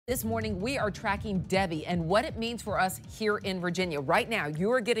This morning, we are tracking Debbie and what it means for us here in Virginia. Right now, you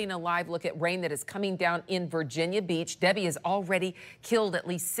are getting a live look at rain that is coming down in Virginia Beach. Debbie has already killed at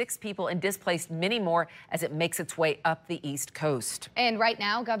least 6 people and displaced many more as it makes its way up the East Coast. And right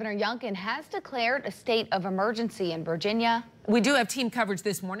now, Governor Youngkin has declared a state of emergency in Virginia. We do have team coverage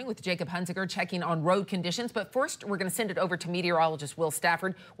this morning with Jacob Hunziker checking on road conditions. But first, we're going to send it over to meteorologist Will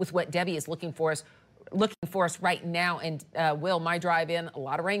Stafford with what Debbie is looking for us right now. And Will, my drive in, a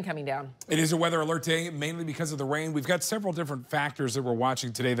lot of rain coming down. It is a weather alert day, mainly because of the rain. We've got several different factors that we're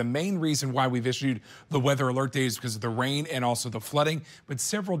watching today. The main reason why we've issued the weather alert day is because of the rain and also the flooding, but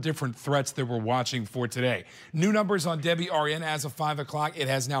several different threats that we're watching for today. New numbers on Debbie are in as of 5 o'clock. It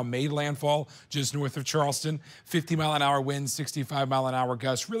has now made landfall just north of Charleston. 50-mile-an-hour winds, 65-mile-an-hour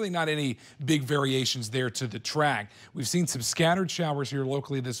gusts. Really not any big variations there to the track. We've seen some scattered showers here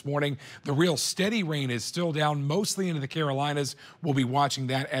locally this morning. The real steady rain is still down mostly into the Carolinas. We'll be watching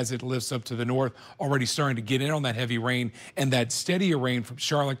that as it lifts up to the north, already starting to get in on that heavy rain and that steadier rain from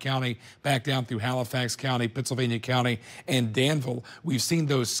Charlotte County back down through Halifax County, Pennsylvania County, and Danville. We've seen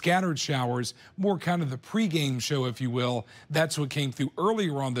those scattered showers, more kind of the pregame show, if you will. That's what came through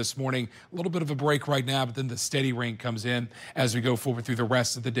earlier on this morning. A little bit of a break right now, but then the steady rain comes in as we go forward through the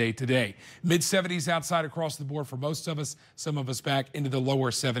rest of the day today. Mid-70s outside across the board for most of us, some of us back into the lower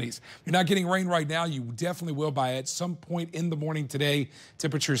 70s. You're not getting rain right now. You definitely will by at some point in the morning today.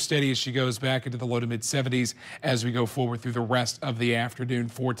 Temperature steady as she goes back into the low to mid 70s as we go forward through the rest of the afternoon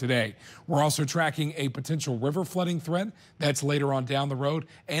for today. We're also tracking a potential river flooding threat that's later on down the road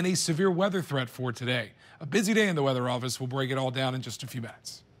and a severe weather threat for today. A busy day in the weather office. We'll break it all down in just a few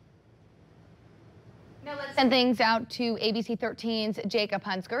minutes. Now let's send things out to ABC 13's Jacob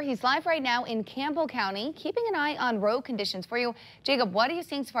Hunziker. He's live right now in Campbell County, keeping an eye on road conditions for you. Jacob, what are you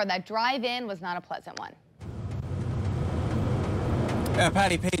seeing so far? That drive-in was not a pleasant one.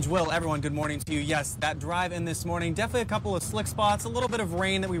 Patty, Paige, Will, everyone, good morning to you. Yes, that drive in this morning, definitely a couple of slick spots, a little bit of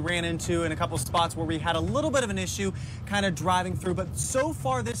rain that we ran into, and a couple of spots where we had a little bit of an issue kind of driving through. But so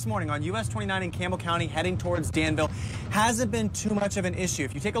far this morning on US 29 in Campbell County heading towards Danville hasn't been too much of an issue.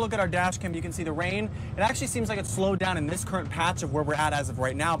 If you take a look at our dash cam, you can see the rain. It actually seems like it's slowed down in this current patch of where we're at as of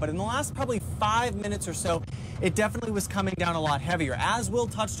right now. But in the last probably 5 minutes or so, it definitely was coming down a lot heavier. As Will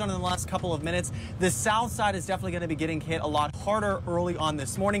touched on in the last couple of minutes, the south side is definitely going to be getting hit a lot harder early on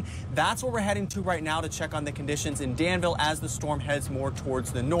this morning. That's where we're heading to right now to check on the conditions in Danville as the storm heads more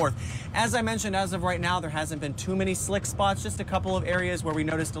towards the north. As I mentioned, as of right now, there hasn't been too many slick spots, just a couple of areas where we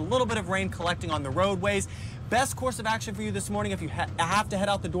noticed a little bit of rain collecting on the roadways. Best course of action for you this morning, if you have to head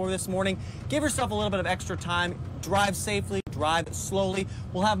out the door this morning, give yourself a little bit of extra time. Drive safely, drive slowly.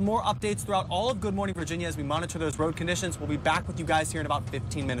 We'll have more updates throughout all of Good Morning Virginia as we monitor those road conditions. We'll be back with you guys here in about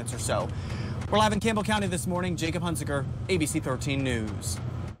 15 minutes or so. We're live in Campbell County this morning. Jacob Hunziker, ABC 13 News.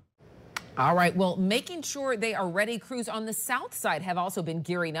 All right, well, making sure they are ready. Crews on the south side have also been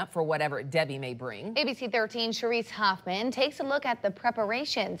gearing up for whatever Debbie may bring. ABC 13's Sharice Hoffman takes a look at the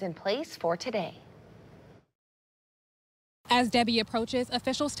preparations in place for today. As Debbie approaches,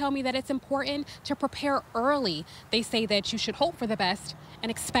 officials tell me that it's important to prepare early. They say that you should hope for the best and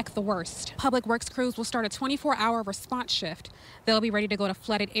expect the worst. Public Works crews will start a 24-hour response shift. They'll be ready to go to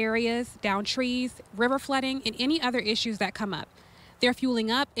flooded areas, down trees, river flooding, and any other issues that come up. They're fueling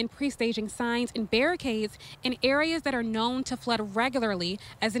up and pre-staging signs and barricades in areas that are known to flood regularly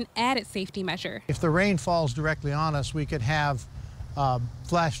as an added safety measure. If the rain falls directly on us, we could have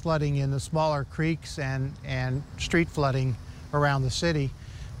flash flooding in the smaller creeks and street flooding around the city.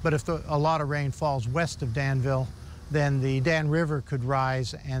 But if a lot of rain falls west of Danville, then the Dan River could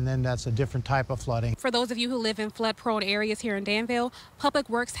rise, and then that's a different type of flooding. For those of you who live in flood-prone areas here in Danville, Public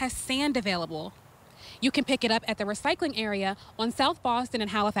Works has sand available. You can pick it up at the recycling area on South Boston and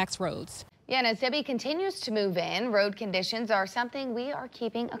Halifax roads. Yeah, and as Debbie continues to move in, road conditions are something we are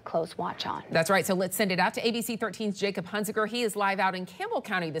keeping a close watch on. That's right. So let's send it out to ABC 13's Jacob Hunziker. He is live out in Campbell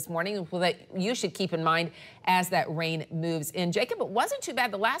County this morning that you should keep in mind as that rain moves in. Jacob, it wasn't too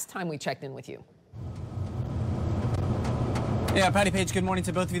bad the last time we checked in with you. Yeah, Patty, Paige, good morning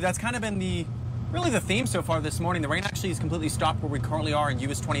to both of you. That's kind of been really the theme so far this morning. The rain actually has completely stopped where we currently are in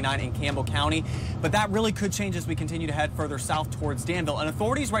US 29 in Campbell County, but that really could change as we continue to head further south towards Danville. And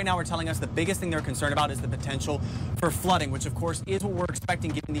authorities right now are telling us the biggest thing they're concerned about is the potential for flooding, which of course is what we're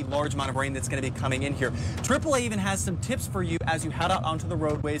expecting given the large amount of rain that's going to be coming in here. AAA even has some tips for you as you head out onto the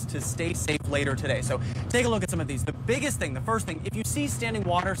roadways to stay safe later today. So take a look at some of these. The biggest thing, the first thing, if you see standing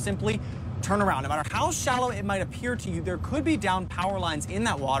water, simply turn around. No matter how shallow it might appear to you, there could be down power lines in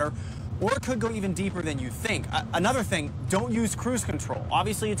that water. or it could go even deeper than you think. Another thing, don't use cruise control.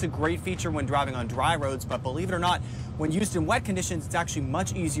 Obviously, it's a great feature when driving on dry roads, but believe it or not, when used in wet conditions, it's actually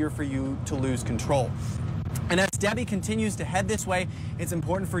much easier for you to lose control. And as Debbie continues to head this way, it's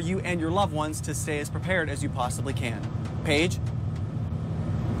important for you and your loved ones to stay as prepared as you possibly can. Paige?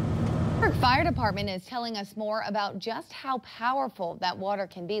 Lynchburg Fire Department is telling us more about just how powerful that water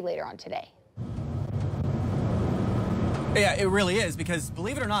can be later on today. Yeah, it really is, because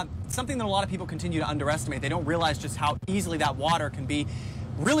believe it or not, something that a lot of people continue to underestimate. They don't realize just how easily that water can be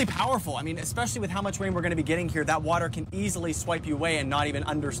really powerful. I mean, especially with how much rain we're going to be getting here, that water can easily swipe you away and not even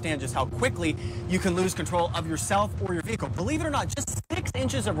understand just how quickly you can lose control of yourself or your vehicle. Believe it or not, just 6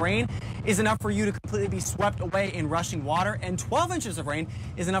 inches of rain is enough for you to completely be swept away in rushing water, and 12 inches of rain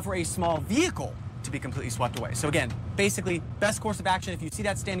is enough for a small vehicle to be completely swept away. So again, basically, best course of action, if you see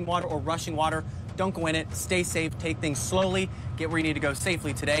that standing water or rushing water, don't go in it, stay safe, take things slowly, get where you need to go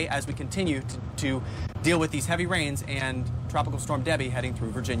safely today as we continue to deal with these heavy rains and Tropical Storm Debby heading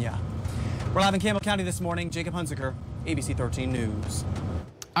through Virginia. We're live in Campbell County this morning. Jacob Hunziker, ABC 13 News.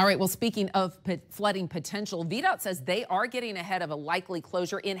 All right, well, speaking of flooding potential, VDOT says they are getting ahead of a likely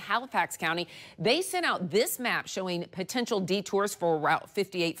closure in Halifax County. They sent out this map showing potential detours for Route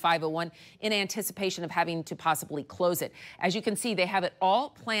 58501 in anticipation of having to possibly close it. As you can see, they have it all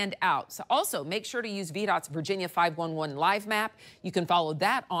planned out. So also make sure to use VDOT's Virginia 511 live map. You can follow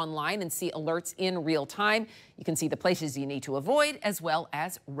that online and see alerts in real time. You can see the places you need to avoid as well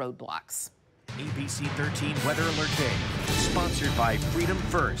as roadblocks. ABC 13 Weather Alert Day, sponsored by Freedom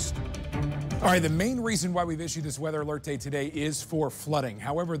First. All right, the main reason why we've issued this weather alert day today is for flooding.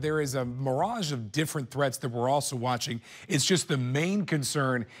 However, there is a mirage of different threats that we're also watching. It's just the main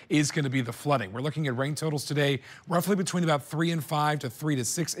concern is going to be the flooding. We're looking at rain totals today, roughly between about 3 and 5 to 3 to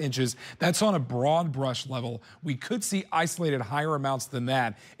 6 inches. That's on a broad brush level. We could see isolated higher amounts than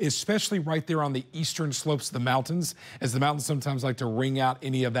that, especially right there on the eastern slopes of the mountains, as the mountains sometimes like to wring out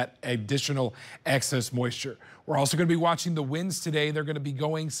any of that additional excess moisture. We're also going to be watching the winds today. They're going to be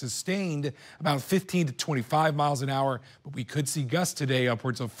going sustained about 15 to 25 miles an hour, but we could see gusts today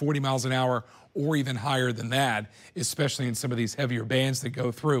upwards of 40 miles an hour or even higher than that, especially in some of these heavier bands that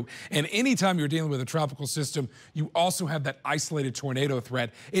go through. And anytime you're dealing with a tropical system, you also have that isolated tornado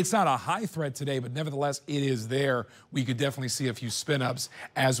threat. It's not a high threat today, but nevertheless, it is there. We could definitely see a few spin-ups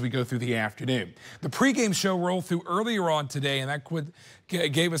as we go through the afternoon. The pregame show rolled through earlier on today, and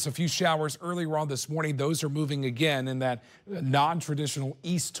that gave us a few showers earlier on this morning. Those are moving again in that non-traditional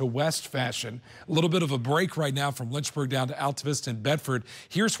east to west fashion. A little bit of a break right now from Lynchburg down to Alta Vista and Bedford.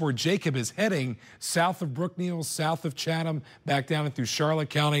 Here's where Jacob is heading, south of Brookneal, south of Chatham, back down through Charlotte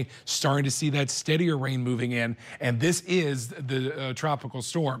County, starting to see that steadier rain moving in. And this is the tropical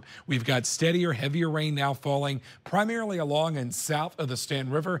storm. We've got steadier, heavier rain now falling primarily along and south of the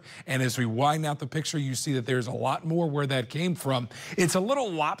Stanton River. And as we widen out the picture, you see that there's a lot more where that came from. It's a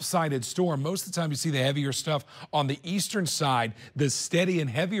little lopsided storm. Most of the time you see the heavier stuff on the eastern side. The steady and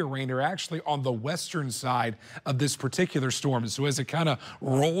heavier rain are actually on the western side of this particular storm. So as it kind of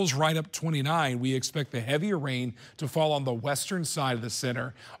rolls right up 29, we expect the heavier rain to fall on the western side of the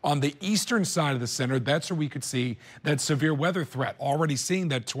center. On the eastern side of the center, that's where we could see that severe weather threat. Already seeing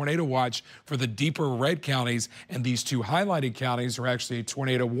that tornado watch for the deeper red counties, and these two highlighted counties are actually a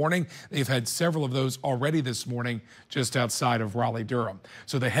tornado warning. They've had several of those already this morning just outside of Raleigh-Durham.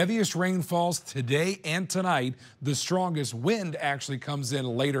 So the heaviest rain falls today and tonight. The strongest wind actually comes in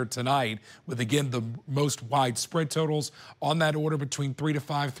later tonight with, again, the most widespread totals on that order between 3 to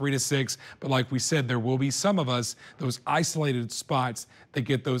 5, 3 to 6. But like we said, there will be some of us, those isolated spots that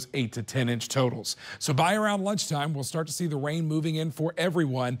get those 8 to 10 inch totals. So by around lunchtime, we'll start to see the rain moving in for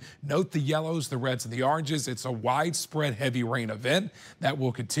everyone. Note the yellows, the reds, and the oranges. It's a widespread heavy rain event that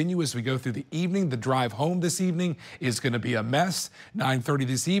will continue as we go through the evening. The drive home this evening is going to be a mess. 9:30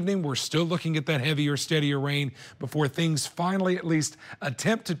 this evening, we're still looking at that heavier, steadier rain before things finally at least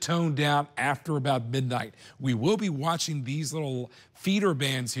attempt to tone down after about midnight. We will be watching these little feeder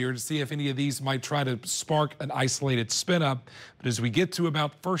bands here to see if any of these might try to spark an isolated spin up. But as we get to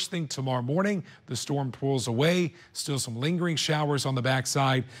about first thing tomorrow morning, the storm pulls away. Still some lingering showers on the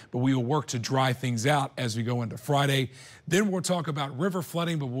backside, but we will work to dry things out as we go into Friday. Then we'll talk about river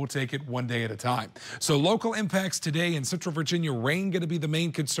flooding, but we'll take it one day at a time. So local impacts today in Central Virginia, rain going to be the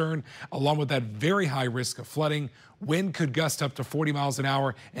main concern, along with that very high risk of flooding. Wind could gust up to 40 miles an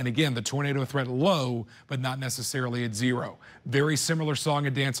hour. And again, the tornado threat low, but not necessarily at 0. Very similar song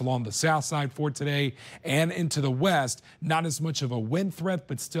and dance along the south side for today and into the west. Not as much of a wind threat,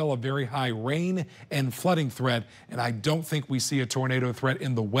 but still a very high rain and flooding threat. And I don't think we see a tornado threat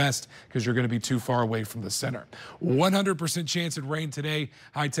in the west because you're going to be too far away from the center. 100% chance at rain today.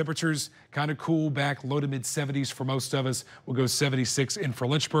 High temperatures kind of cool back, low to mid 70s for most of us. We'll go 76 in for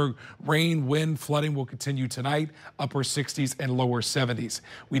Lynchburg. Rain, wind, flooding will continue tonight, upper 60s and lower 70s.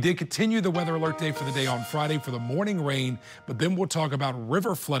 We did continue the weather alert day for the day on Friday for the morning rain, but then we'll talk about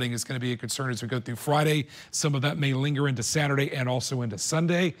river flooding is going to be a concern as we go through Friday. Some of that may linger into Saturday and also into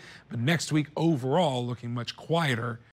Sunday. But next week overall looking much quieter